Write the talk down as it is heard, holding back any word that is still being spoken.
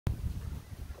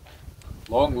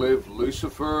Long live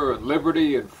Lucifer and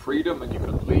liberty and freedom, and you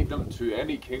can lead them to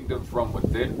any kingdom from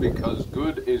within, because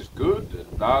good is good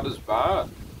and bad is bad.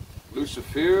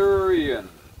 Luciferian.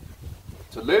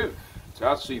 To live, to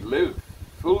actually live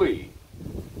fully.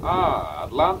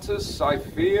 Atlantis, I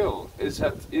feel, is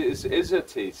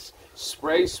it.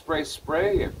 Spray, spray,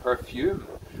 spray, perfume.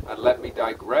 And let me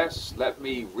digress, let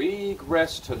me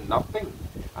regress to nothing,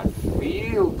 and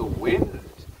feel the wind.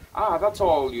 That's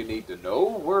all you need to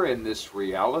know. We're in this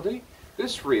reality,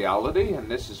 and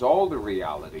this is all the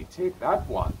reality. Take that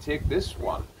one, take this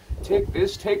one, take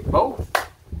this, take both.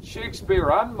 Shakespeare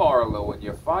and Marlowe, and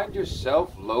you find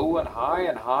yourself low and high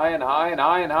and high and high and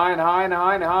high and high and high and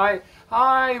high and high.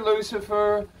 Hi,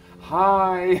 Lucifer.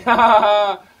 Hi.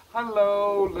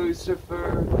 Hello,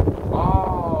 Lucifer.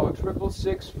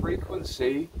 666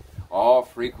 frequency.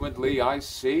 Frequently, I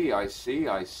see.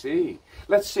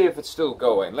 Let's see if it's still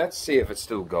going.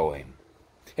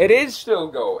 It is still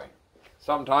going.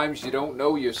 Sometimes you don't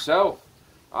know yourself.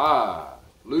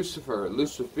 Lucifer,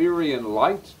 Luciferian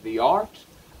light, the art,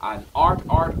 and art,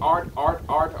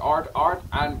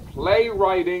 and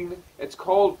playwriting. It's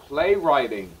called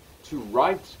playwriting. To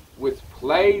write with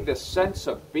play, the sense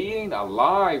of being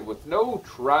alive with no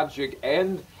tragic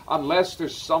end, unless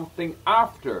there's something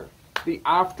after. The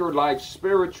afterlife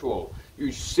spiritual.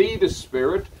 You see the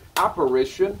spirit,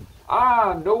 apparition.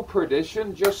 No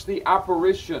perdition, just the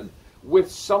apparition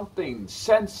with something,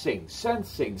 sensing.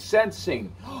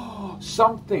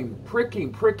 Something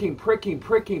pricking,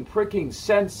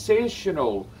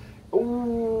 sensational.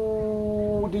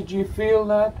 Ooh, did you feel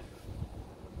that?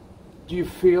 Do you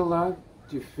feel that?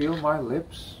 Do you feel my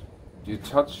lips? Do you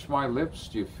touch my lips?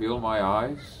 Do you feel my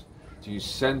eyes? Do you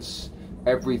sense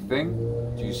everything?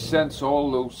 Do you sense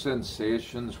all those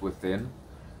sensations within?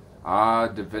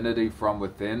 Divinity from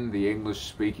within, the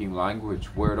English-speaking language,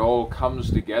 where it all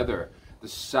comes together. The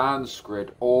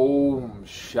Sanskrit, Om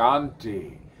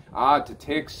Shanti. To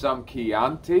take some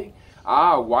Chianti.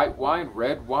 White wine,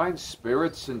 red wine,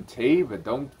 spirits and tea, but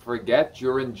don't forget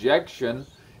your injection.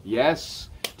 Yes,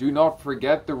 do not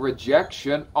forget the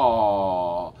rejection.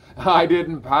 I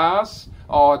didn't pass.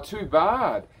 Too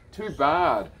bad.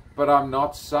 But I'm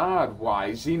not sad. Why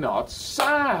is he not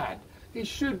sad? He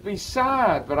should be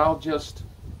sad, but I'll just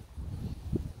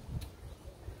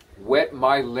wet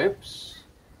my lips.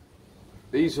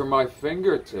 These are my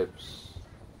fingertips.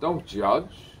 Don't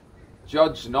judge.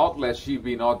 Judge not, lest ye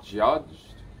be not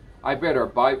judged. I better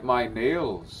bite my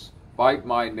nails,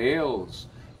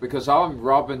 because I'm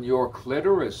rubbing your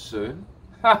clitoris soon.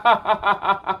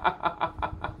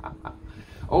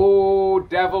 Oh,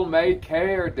 devil may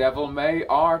care, devil may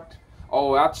art.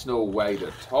 That's no way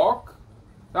to talk.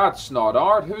 That's not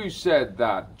art. Who said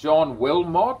that? John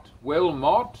Wilmot?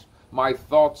 My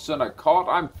thoughts in a cot.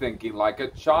 I'm thinking like a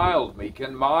child, meek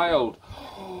and mild.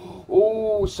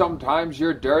 Sometimes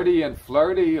you're dirty and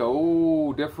flirty.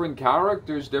 Different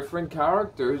characters.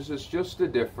 It's just a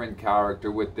different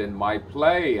character within my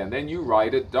play. And then you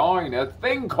write it down. A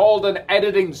thing called an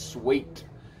editing suite.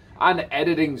 An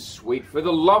editing suite, for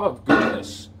the love of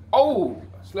goodness.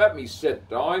 Let me sit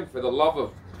down, for the love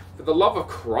of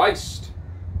Christ.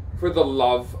 For the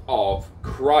love of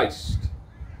Christ.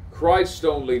 Christ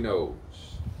only knows.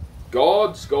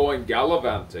 God's going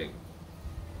gallivanting.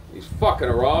 He's fucking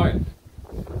around.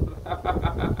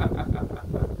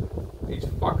 He's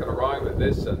fucking around with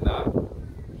this and that.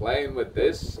 Playing with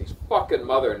this. He's fucking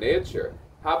Mother Nature.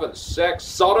 Having sex.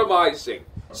 Sodomizing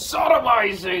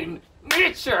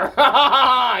nature.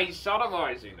 He's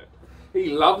sodomizing it. He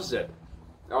loves it.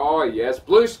 Yes.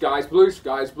 Blue skies.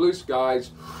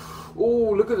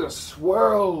 Look at the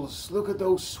swirls. Look at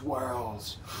those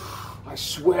swirls. I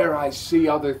swear I see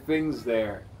other things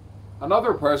there.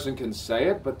 Another person can say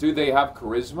it, but do they have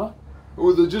charisma?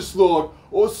 They're just like,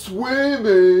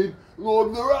 swimming.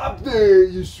 They're up there.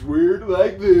 You swear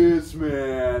like this,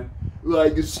 man.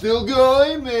 Like, it's still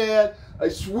going, man. I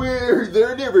swear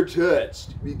they're never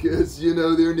touched. Because,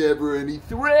 they're never any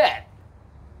threat.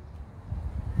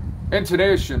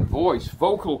 Intonation, voice,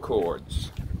 vocal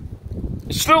cords.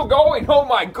 It's still going. Oh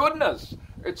my goodness.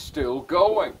 It's still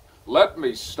going. Let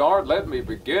me start. Let me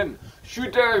begin. Do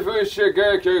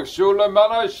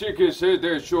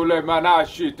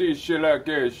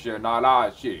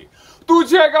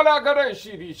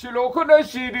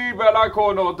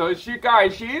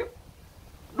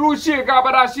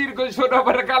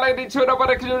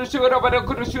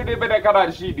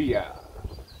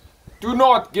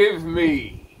not give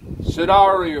me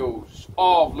scenarios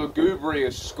of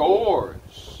lugubrious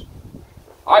scores.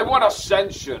 I want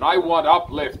ascension, I want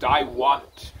uplift, I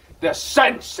want the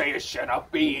sensation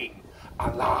of being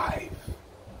alive.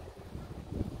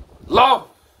 Love,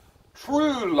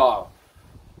 true love,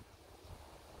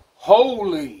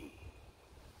 holy,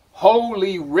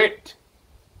 holy writ,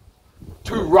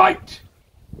 to write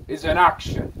is an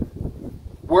action,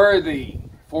 worthy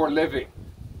for living,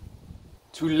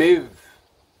 to live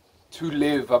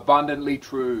abundantly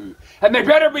true. And they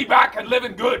better be back and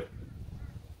living good.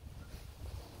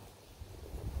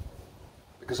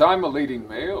 Because I'm a leading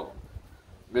male,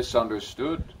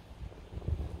 misunderstood.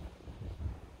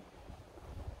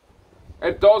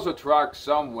 It does attract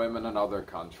some women in other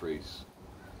countries.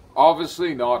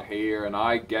 Obviously not here, and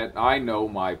I know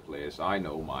my place. I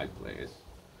know my place.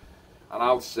 And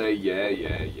I'll say, yeah.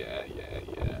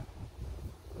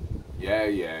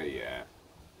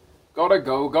 Gotta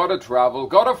go, gotta travel,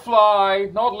 gotta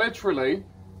fly. Not literally.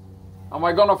 Am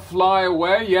I gonna fly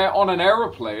away? Yeah, on an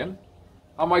aeroplane.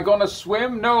 Am I gonna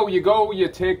swim? No, you go, you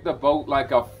take the boat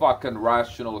like a fucking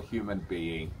rational human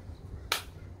being.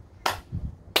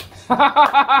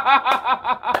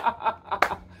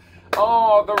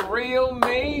 Oh, the real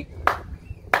me?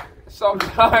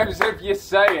 Sometimes if you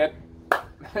say it,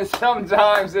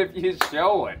 sometimes if you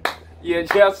show it, you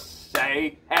just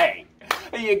say, hey,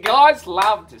 you guys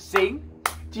love to sing?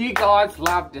 Do you guys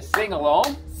love to sing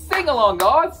along? Sing along,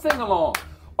 guys, sing along.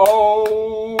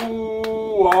 Oh,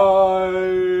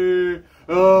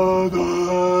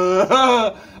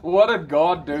 what did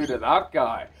God do to that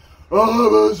guy? I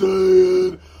was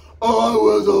saying, I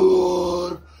was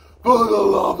alive for the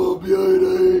love of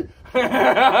beauty.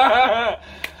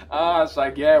 It's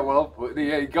like, yeah, well,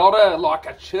 you gotta, like,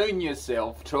 attune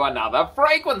yourself to another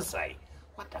frequency.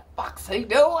 What the fuck's he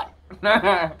doing?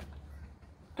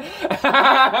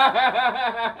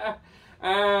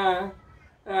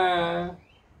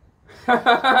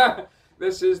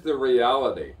 This is the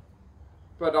reality.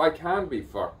 But I can be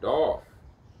fucked off.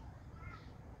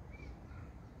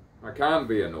 I can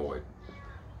be annoyed.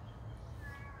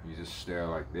 You just stare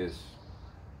like this.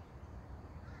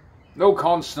 No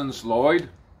Constance Lloyd.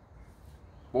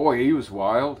 Boy, he was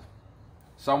wild.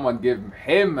 Someone give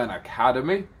him an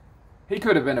academy. He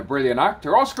could have been a brilliant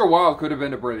actor. Oscar Wilde could have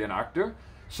been a brilliant actor.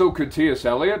 So could T.S.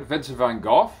 Eliot, Vincent van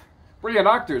Gogh. Brilliant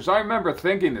actors. I remember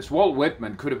thinking this. Walt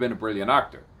Whitman could have been a brilliant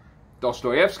actor.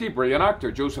 Dostoevsky, brilliant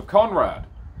actor. Joseph Conrad.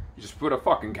 You just put a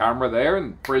fucking camera there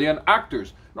and brilliant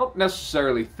actors. Not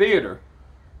necessarily theatre,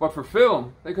 but for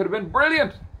film, they could have been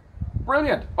brilliant.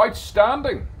 Brilliant.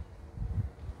 Outstanding.